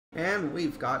And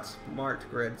we've got smart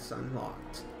grids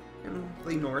unlocked in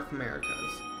the North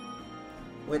Americas,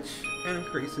 which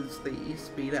increases the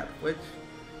speed at which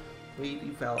we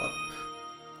develop,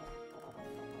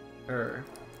 or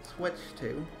switch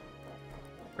to,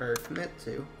 or commit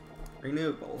to,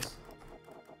 renewables.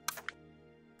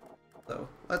 So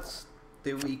let's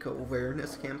do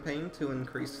eco-awareness campaign to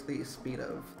increase the speed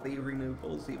of the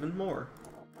renewables even more.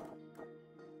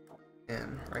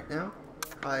 And right now,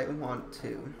 I want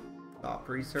to stop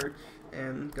research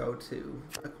and go to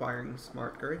acquiring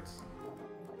smart grids.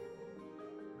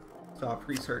 Stop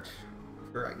research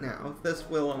for right now. This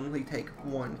will only take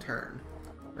one turn,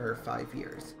 or 5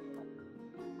 years.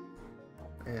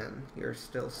 And you're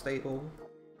still stable,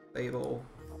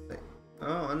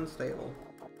 unstable,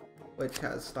 which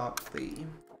has stopped the...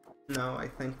 No, I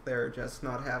think they're just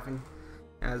not having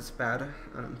as bad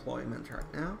unemployment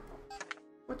right now,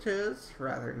 which is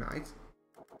rather nice.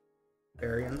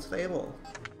 Very unstable.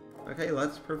 Okay,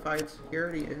 let's provide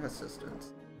security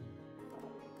assistance.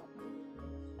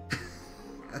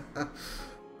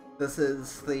 This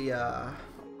is the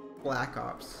Black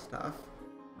Ops stuff.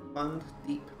 Fund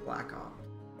Deep Black Ops.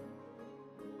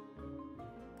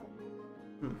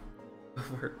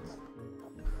 Works.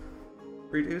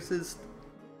 Reduces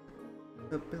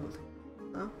stability.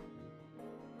 Huh?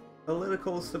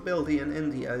 Political stability in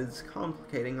India is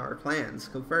complicating our plans.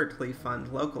 Covertly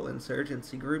fund local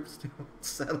insurgency groups to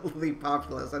settle the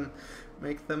populace and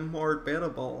make them more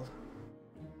biddable.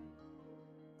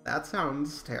 That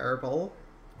sounds terrible.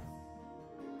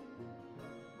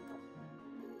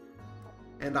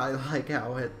 And I like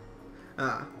how it...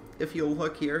 if you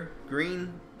look here,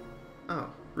 green... Oh,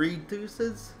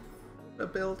 reduces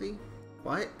ability?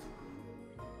 What?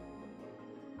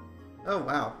 Oh,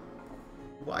 wow.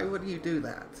 Why would you do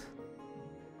that?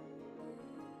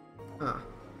 Huh.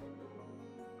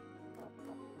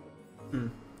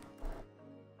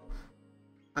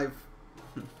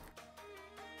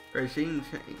 Regime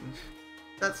change.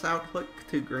 Sets outlook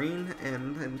to green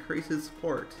and increases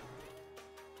support.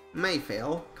 May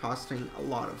fail, costing a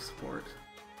lot of support.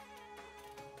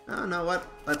 Oh, know what?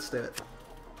 Let's do it.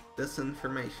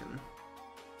 Disinformation.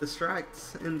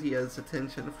 Distracts India's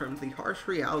attention from the harsh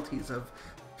realities of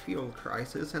fuel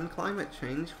crisis and climate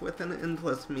change with an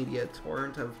endless media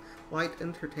torrent of light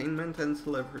entertainment and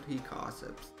celebrity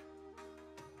gossips.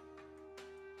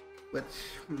 Which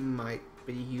might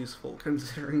be useful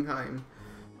considering I'm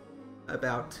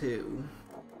about to...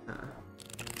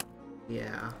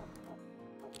 yeah.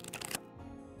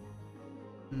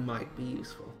 Might be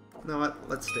useful. You know what?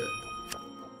 Let's do it.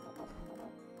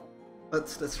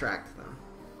 Let's distract them.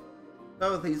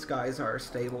 So these guys are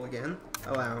stable again,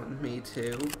 allowing me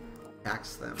to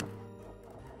tax them.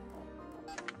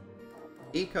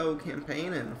 Eco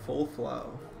campaign in full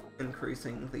flow,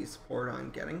 increasing the support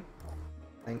I'm getting,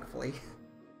 thankfully,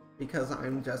 because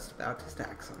I'm just about to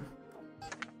tax them.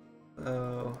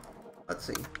 So, let's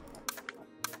see.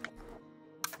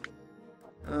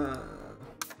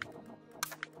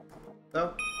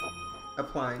 So,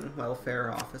 applying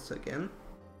welfare office again.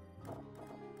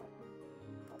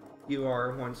 You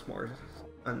are once more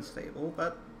unstable,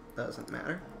 but doesn't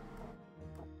matter.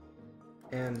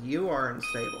 And you are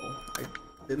unstable. I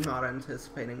did not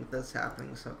anticipating this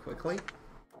happening so quickly.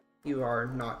 You are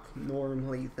not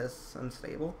normally this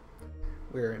unstable.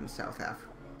 We're in South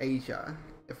Asia,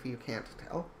 if you can't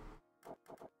tell.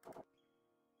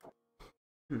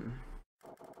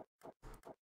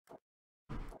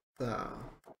 So,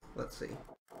 let's see.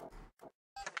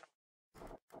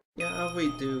 Yeah,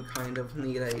 we do kind of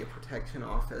need a protection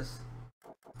office.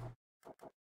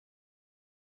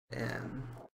 And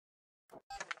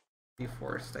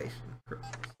deforestation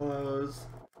slows.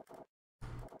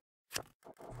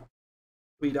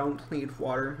 We don't need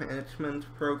water management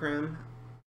program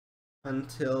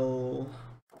until,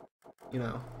 you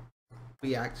know,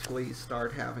 we actually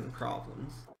start having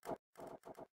problems.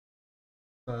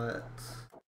 But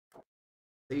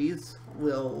these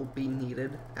will be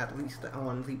needed, at least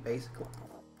on the basic,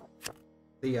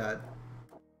 the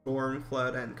storm,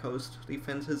 flood, and coast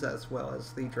defenses, as well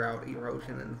as the drought,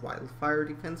 erosion, and wildfire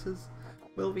defenses,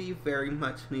 will be very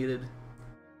much needed,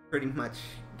 pretty much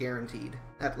guaranteed,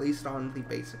 at least on the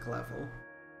basic level.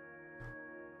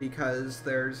 Because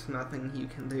there's nothing you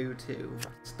can do to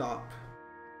stop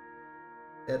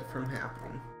it from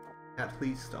happening, at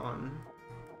least on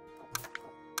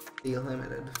the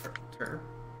limited term.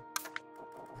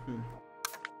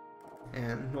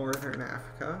 And Northern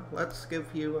Africa, let's give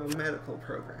you a medical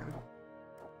program.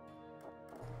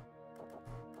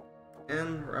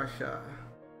 And Russia,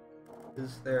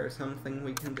 is there something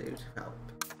we can do to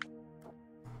help?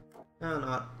 No,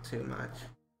 not too much.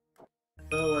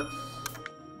 So let's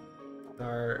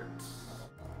start.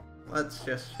 Let's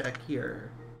just check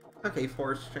here. Okay,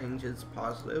 force change is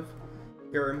positive.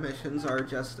 Your emissions are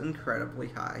just incredibly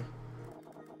high.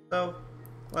 So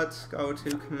let's go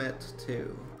to commit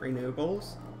to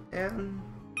renewables and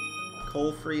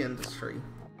coal-free industry.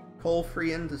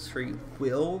 Coal-free industry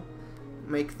will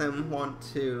make them want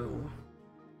to,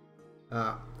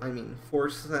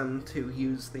 force them to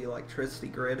use the electricity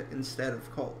grid instead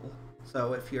of coal.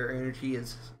 So if your energy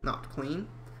is not clean,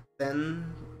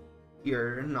 then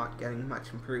you're not getting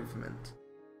much improvement.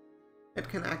 It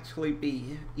can actually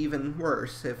be even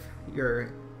worse if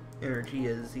your energy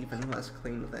is even less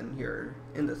clean than your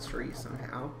industry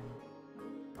somehow.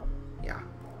 Yeah.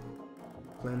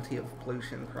 Plenty of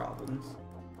pollution problems.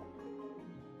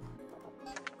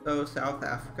 So South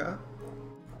Africa,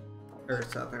 or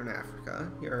Southern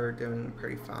Africa, you're doing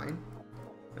pretty fine.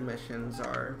 Emissions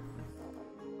are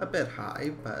a bit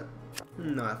high, but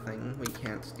nothing we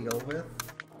can't deal with.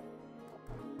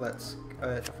 Let's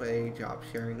get a job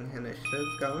sharing initiative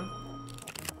going.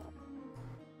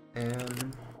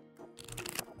 And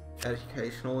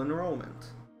educational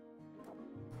enrollment.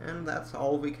 And that's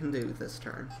all we can do this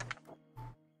turn.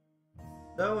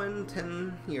 So in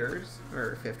 10 years,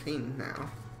 or 15 now,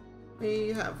 we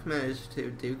have managed to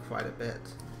do quite a bit.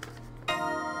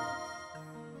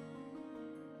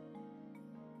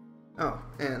 Oh,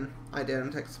 and I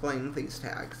didn't explain these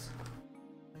tags.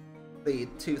 The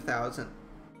 2000.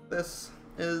 This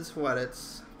is what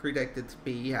it's predicted to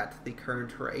be at the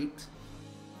current rate.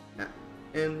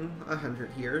 In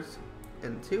 100 years.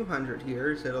 In 200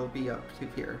 years, it'll be up to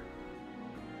here.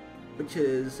 Which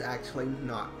is actually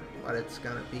not what it's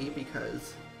gonna be,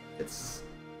 because it's...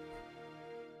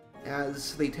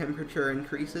 as the temperature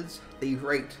increases, the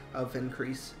rate of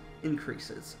increase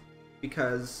increases.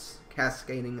 Because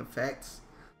cascading effects,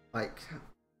 like...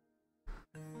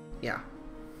 yeah.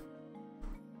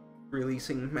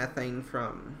 Releasing methane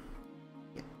from...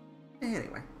 yeah.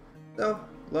 Anyway. So,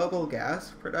 global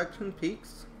gas production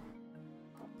peaks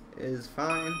is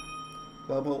fine.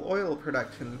 Global oil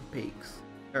production peaks,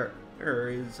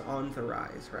 is on the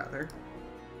rise, rather.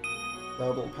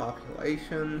 Global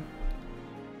population,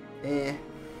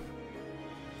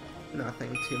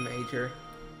 nothing too major.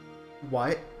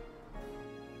 What?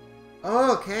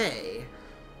 Okay!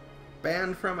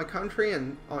 Banned from a country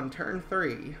and on turn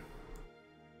 3.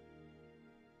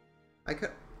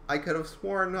 I could have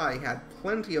sworn I had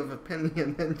plenty of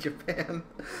opinion in Japan.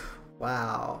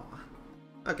 Wow.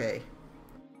 Okay.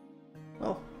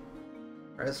 Well,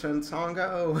 President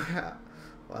Songo.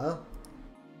 Well.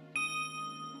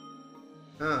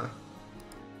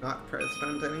 Not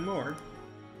president anymore.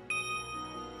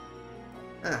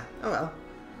 Oh well.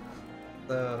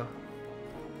 The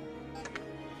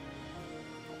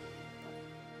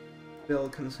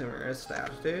build consumerist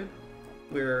attitude.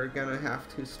 We're gonna have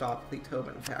to stop the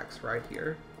Tobin tax right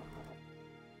here.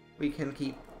 We can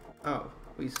keep... oh,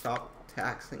 we stopped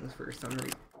taxing for some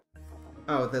reason.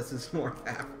 Oh, this is North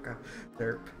Africa.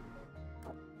 Derp.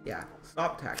 Yeah,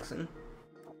 stop taxing.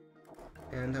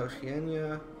 And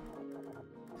Oceania...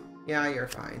 yeah, you're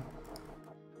fine.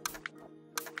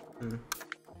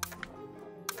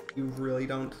 You really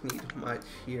don't need much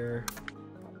here.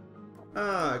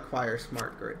 Acquire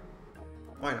smart grid.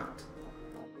 Why not?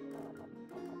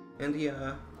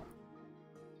 India...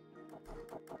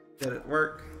 did it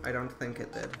work? I don't think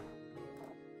it did.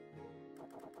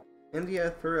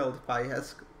 India thrilled by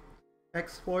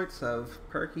exploits of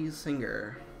Perky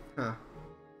Singer. Huh.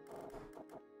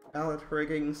 Ballot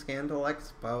rigging scandal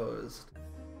exposed.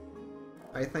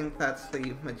 I think that's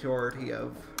the majority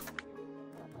of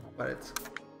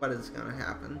what is gonna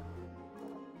happen.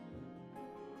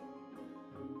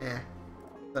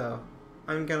 So,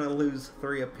 I'm gonna lose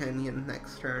 3 opinion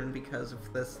next turn because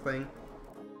of this thing.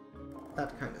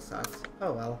 That kinda sucks.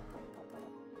 Oh well.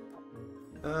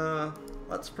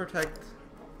 Let's protect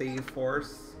the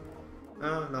force.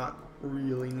 Not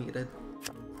really needed.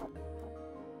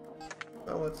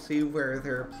 So let's see where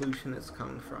their pollution is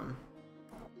coming from.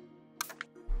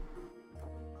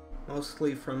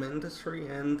 Mostly from industry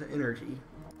and energy.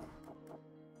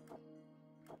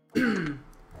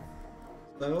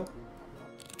 So,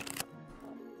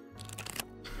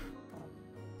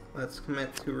 let's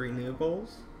commit to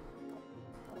renewables.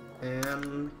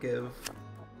 And give...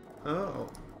 oh.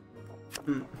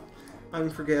 I'm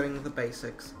forgetting the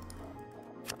basics.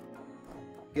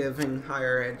 Giving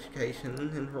higher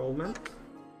education enrollment.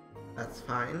 That's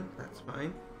fine, that's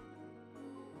fine.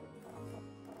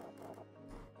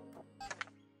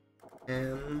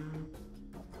 And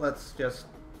let's just,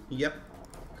 yep,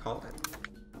 call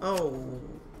it. Oh,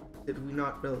 did we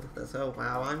not build this? Oh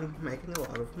wow, I'm making a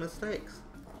lot of mistakes.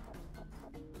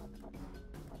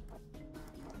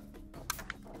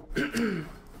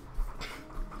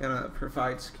 Gonna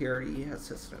provide security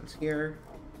assistance here.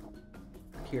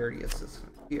 Security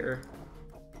assistance here.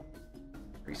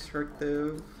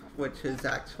 Restrictive, which is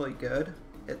actually good.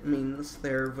 It means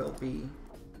there will be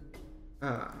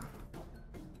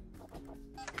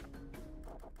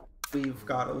we've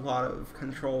got a lot of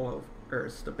control over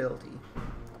stability.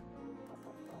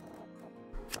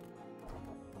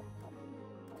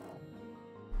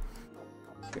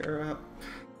 You're up.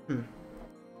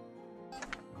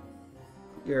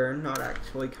 You're not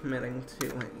actually committing to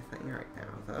anything right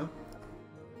now, though.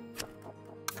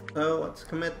 So let's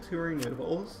commit to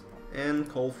renewables and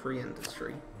coal-free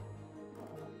industry.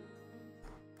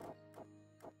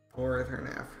 Northern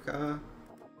Africa.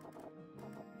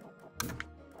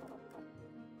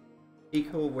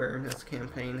 Eco-awareness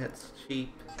campaign, it's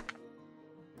cheap,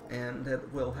 and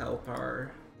it will help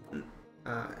our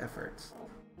efforts.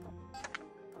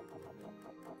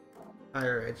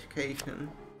 Higher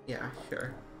education, yeah,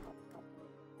 sure.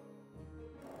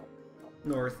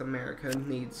 North America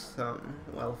needs some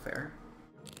welfare.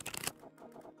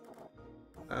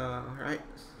 Right.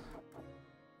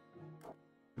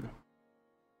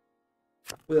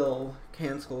 We'll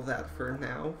cancel that for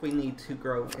now. We need to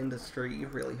grow industry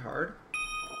really hard.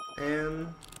 And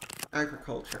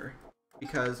agriculture.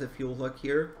 Because if you look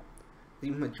here, the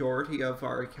majority of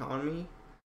our economy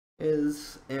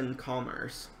is in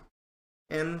commerce.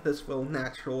 And this will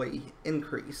naturally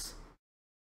increase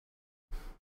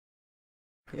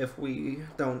if we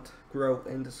don't grow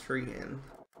industry and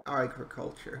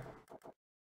agriculture.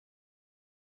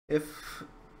 If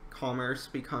commerce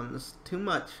becomes too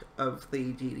much of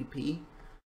the GDP,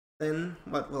 then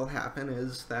what will happen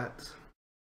is that,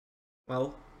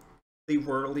 well, the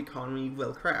world economy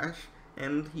will crash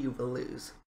and you will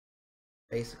lose.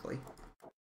 Basically.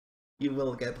 You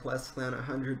will get less than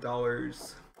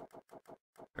 $100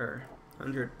 or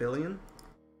 100 billion?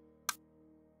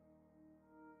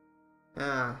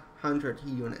 100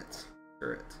 units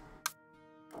for it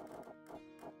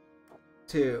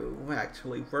to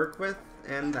actually work with,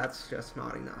 and that's just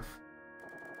not enough.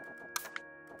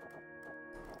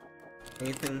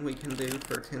 Anything we can do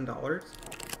for $10?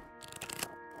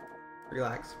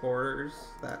 Relax borders,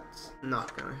 that's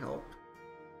not gonna help.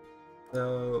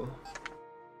 So,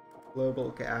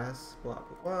 global gas, blah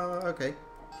blah blah, okay.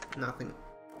 Nothing.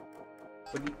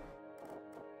 Would you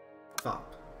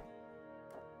stop?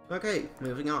 Okay,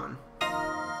 moving on.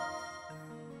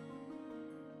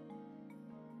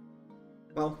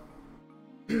 Well,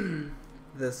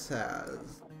 this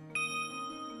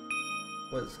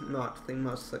was not the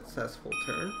most successful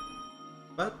turn,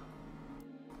 but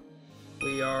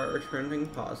we are trending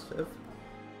positive.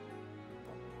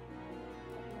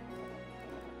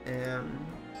 And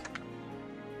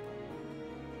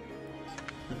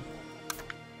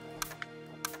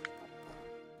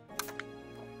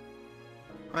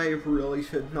I really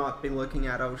should not be looking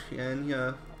at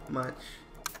Oceania much,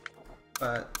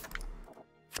 but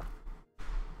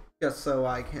just so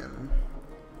I can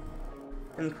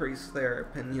increase their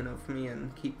opinion of me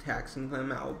and keep taxing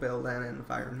them, I'll build an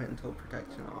environmental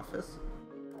protection office.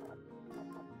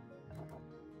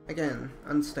 Again,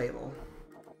 unstable.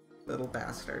 Little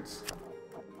bastards.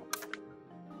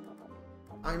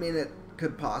 I mean, it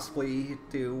could possibly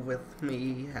do with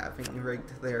me having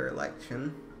rigged their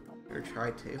election, or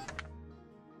tried to.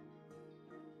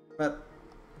 But,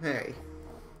 hey,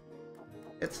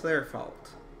 it's their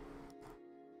fault.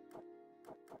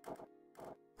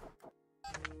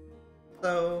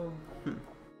 So,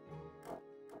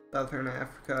 Southern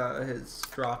Africa is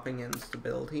dropping in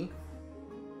stability,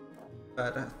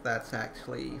 but that's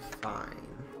actually fine.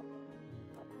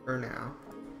 For now.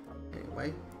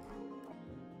 Anyway.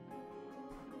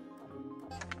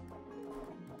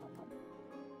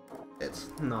 It's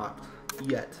not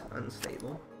yet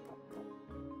unstable.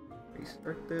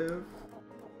 Restrictive.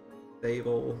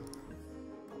 Stable.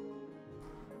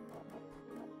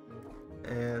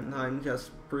 And I'm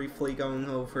just briefly going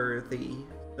over the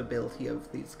stability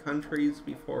of these countries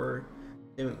before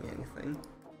doing anything.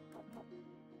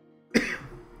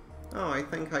 Oh, I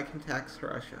think I can tax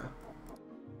Russia.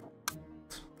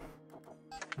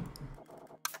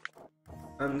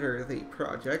 Under the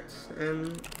project,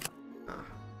 and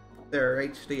their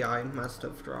HDI must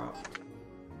have dropped.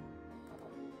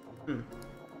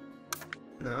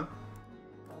 No?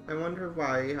 I wonder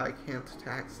why I can't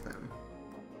tax them.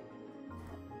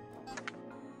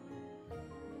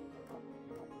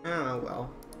 Oh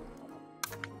well.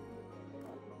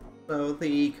 So the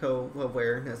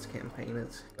eco-awareness campaign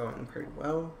is going pretty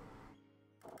well.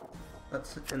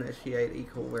 Let's initiate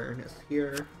eco-awareness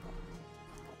here.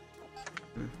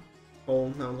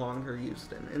 Coal no longer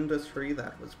used in industry,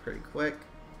 that was pretty quick.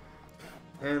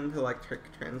 And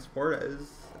electric transport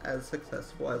is as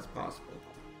successful as possible.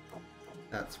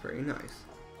 That's pretty nice.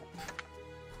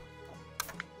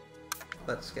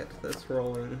 Let's get this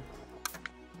rolling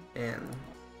and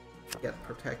get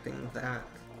protecting that.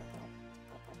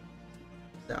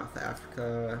 South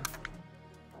Africa.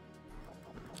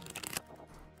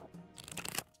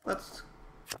 Let's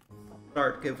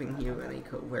start giving you an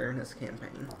eco-awareness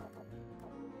campaign.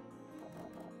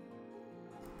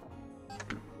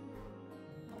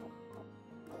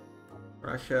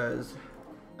 Russia's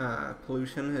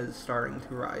pollution is starting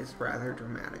to rise rather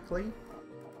dramatically.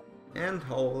 And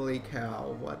holy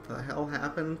cow, what the hell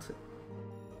happened?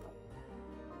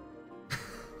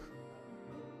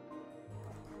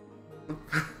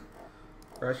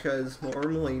 Russia is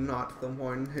normally not the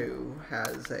one who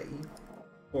has a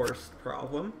forest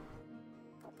problem.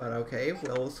 But okay,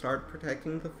 we'll start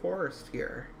protecting the forest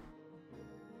here.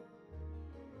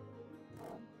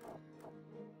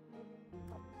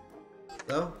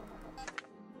 So,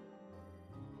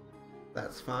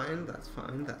 that's fine, that's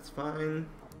fine, that's fine.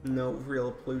 No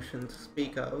real pollution to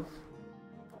speak of.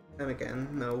 And again,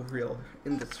 no real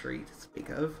industry to speak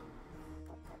of.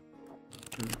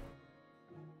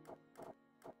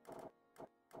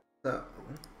 So,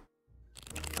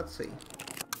 let's see.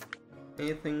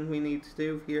 Anything we need to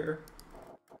do here?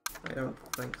 I don't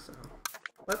think so.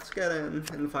 Let's get an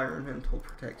environmental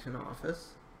protection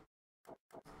office,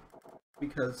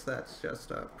 because that's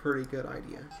just a pretty good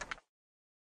idea.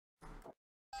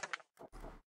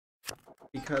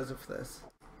 Because of this.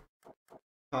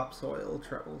 Topsoil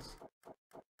troubles.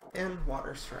 And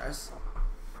water stress.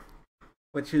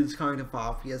 Which is kind of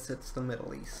obvious, it's the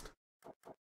Middle East.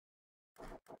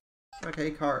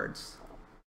 Okay, cards.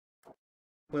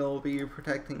 We'll be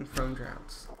protecting from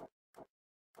droughts.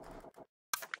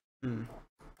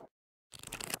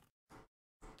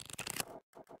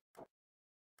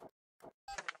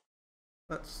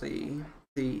 Let's see.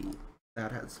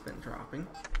 That has been dropping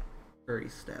very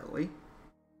steadily.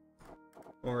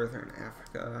 Northern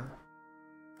Africa.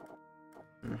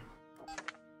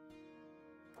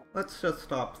 Let's just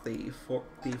stop the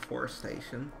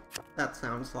deforestation. That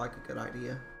sounds like a good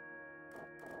idea.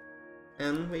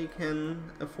 And we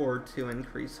can afford to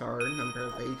increase our number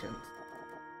of agents.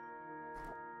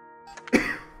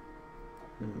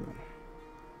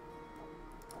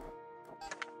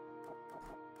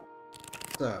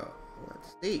 So,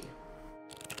 let's see.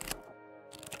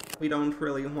 We don't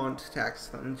really want to tax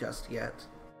them just yet.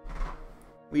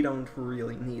 We don't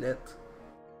really need it.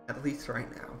 At least right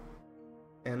now.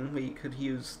 And we could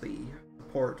use the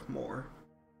support more.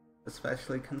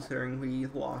 Especially considering we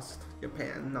lost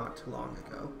Japan not too long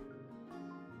ago.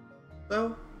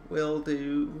 So, we'll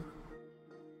do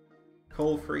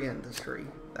coal-free industry.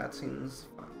 That seems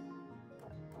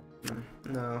fun.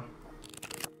 No.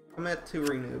 Commit to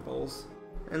renewables.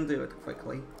 And do it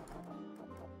quickly.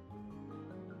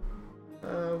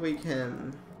 We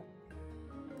can...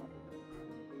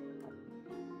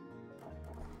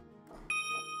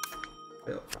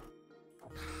 build.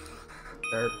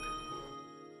 Derp.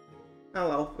 Oh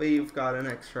well, we've got an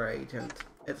extra agent.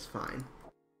 It's fine.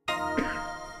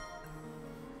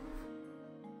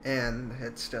 And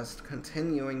it's just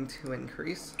continuing to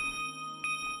increase.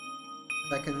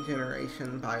 Second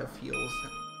generation biofuels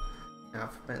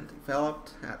have been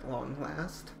developed at long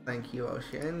last. Thank you,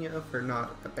 Oceania, for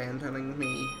not abandoning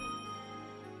me.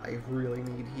 I really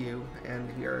need you and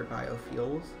your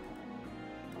biofuels.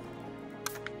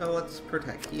 So let's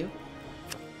protect you.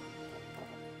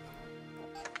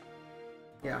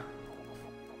 Yeah.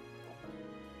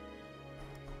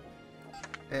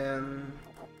 And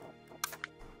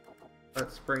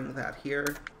let's bring that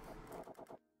here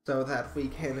so that we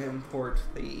can import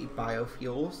the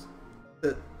biofuels.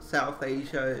 South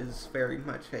Asia is very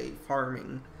much a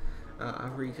farming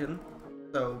region,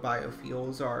 so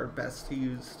biofuels are best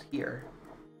used here.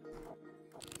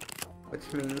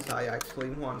 Which means I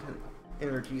actually want an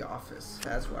energy office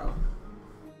as well.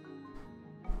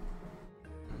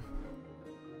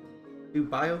 Do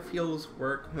biofuels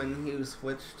work when you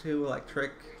switch to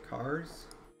electric cars?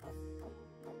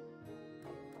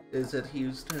 Is it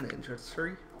used in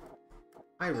industry?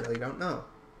 I really don't know.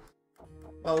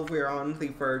 Well, we're on the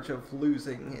verge of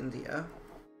losing India,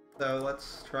 so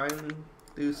let's try and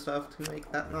do stuff to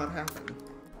make that not happen.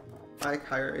 Like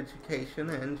higher education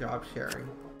and job sharing.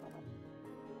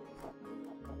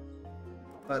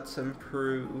 Let's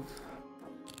improve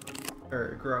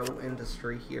or grow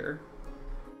industry here,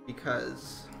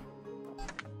 because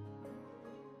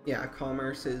yeah,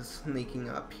 commerce is sneaking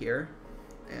up here,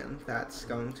 and that's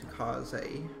going to cause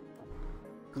a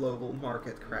global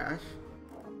market crash.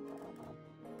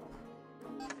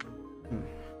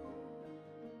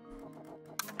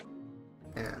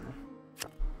 And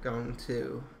going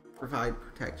to provide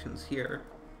protections here,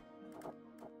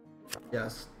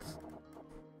 just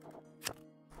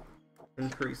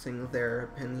increasing their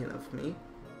opinion of me.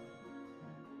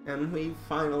 And we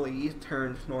finally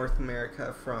turned North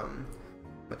America from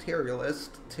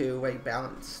materialist to a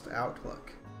balanced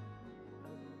outlook.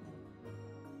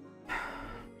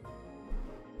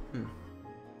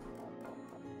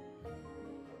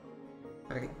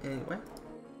 Okay, anyway,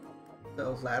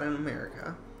 so Latin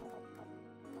America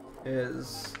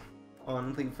is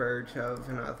on the verge of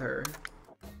another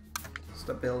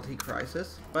stability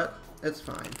crisis, but it's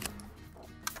fine.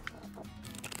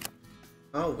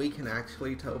 Oh, we can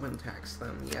actually Tobin tax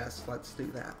them. Yes, let's do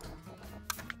that.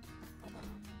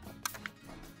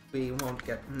 We won't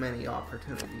get many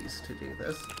opportunities to do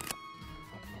this.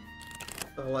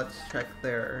 So let's check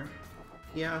their...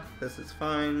 Yeah, this is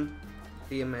fine.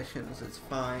 The emissions is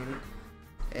fine.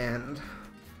 And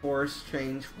forest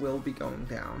change will be going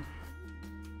down.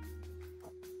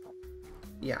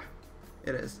 Yeah,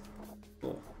 it is.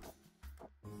 Cool.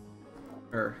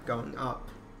 Or going up.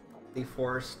 The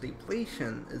forest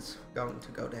depletion is going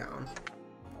to go down.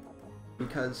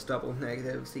 Because double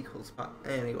negatives equals...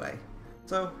 Anyway.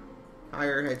 So,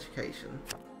 higher education.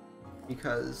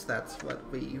 Because that's what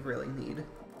we really need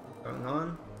going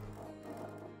on.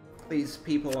 These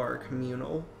people are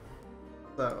communal,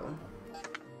 so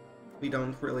we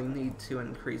don't really need to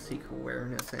increase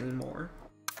eco-awareness anymore.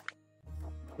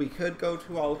 We could go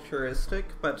to altruistic,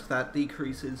 but that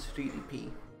decreases GDP.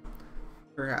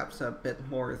 Perhaps a bit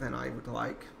more than I would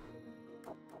like.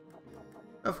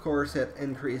 Of course, it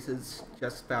increases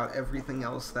just about everything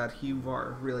else that you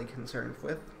are really concerned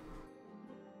with,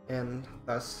 and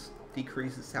thus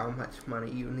decreases how much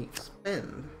money you need to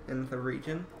spend in the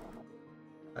region.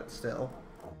 But still.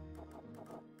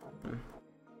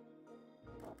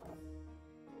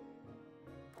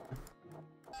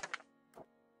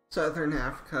 Southern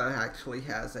Africa actually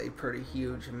has a pretty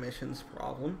huge emissions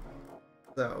problem,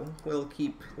 so we'll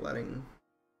keep letting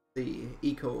the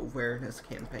eco-awareness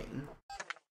campaign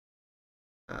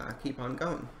keep on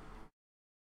going.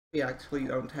 We actually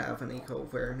don't have an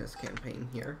eco-awareness campaign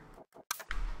here.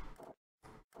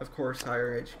 Of course,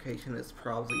 higher education is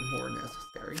probably more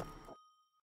necessary.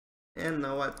 And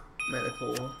know what?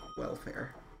 Medical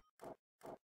welfare.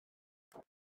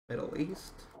 Middle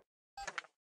East.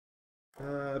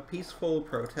 Peaceful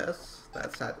protests.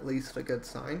 That's at least a good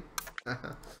sign.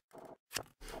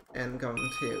 And going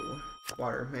to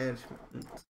water management.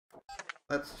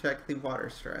 Let's check the water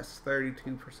stress.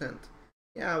 32%.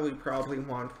 Yeah, we probably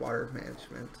want water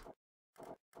management.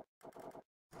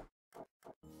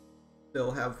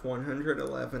 Still have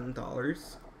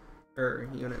 $111 per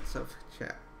units of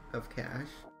cash.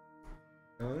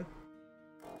 No.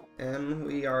 And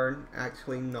we are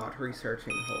actually not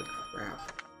researching. Holy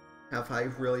crap. Have I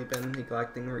really been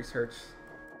neglecting research?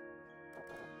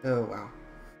 Oh wow.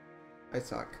 I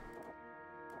suck.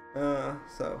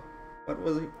 So, what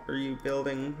were you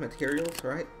building materials,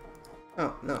 right?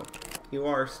 Oh, no. You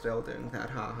are still doing that,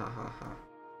 ha ha ha ha.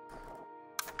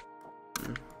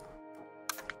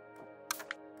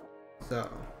 So,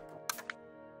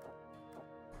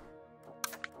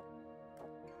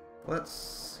 let's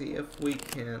see if we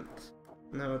can't...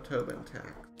 No Tobin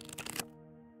tax.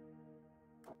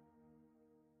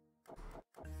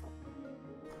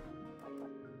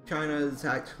 China is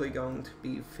actually going to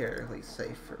be fairly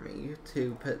safe for me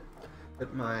to put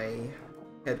at my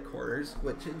headquarters,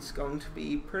 which is going to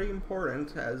be pretty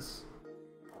important as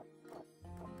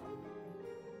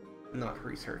I'm not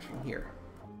researching here.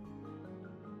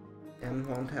 And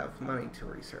won't have money to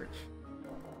research.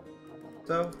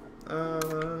 So,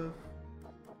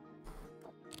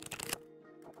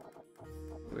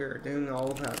 we're doing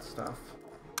all that stuff.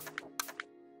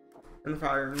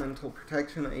 Environmental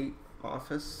Protection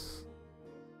Office.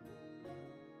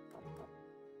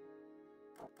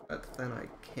 But then I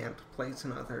can't place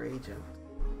another agent.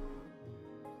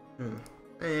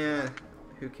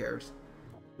 Who cares?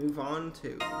 Move on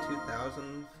to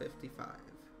 2055.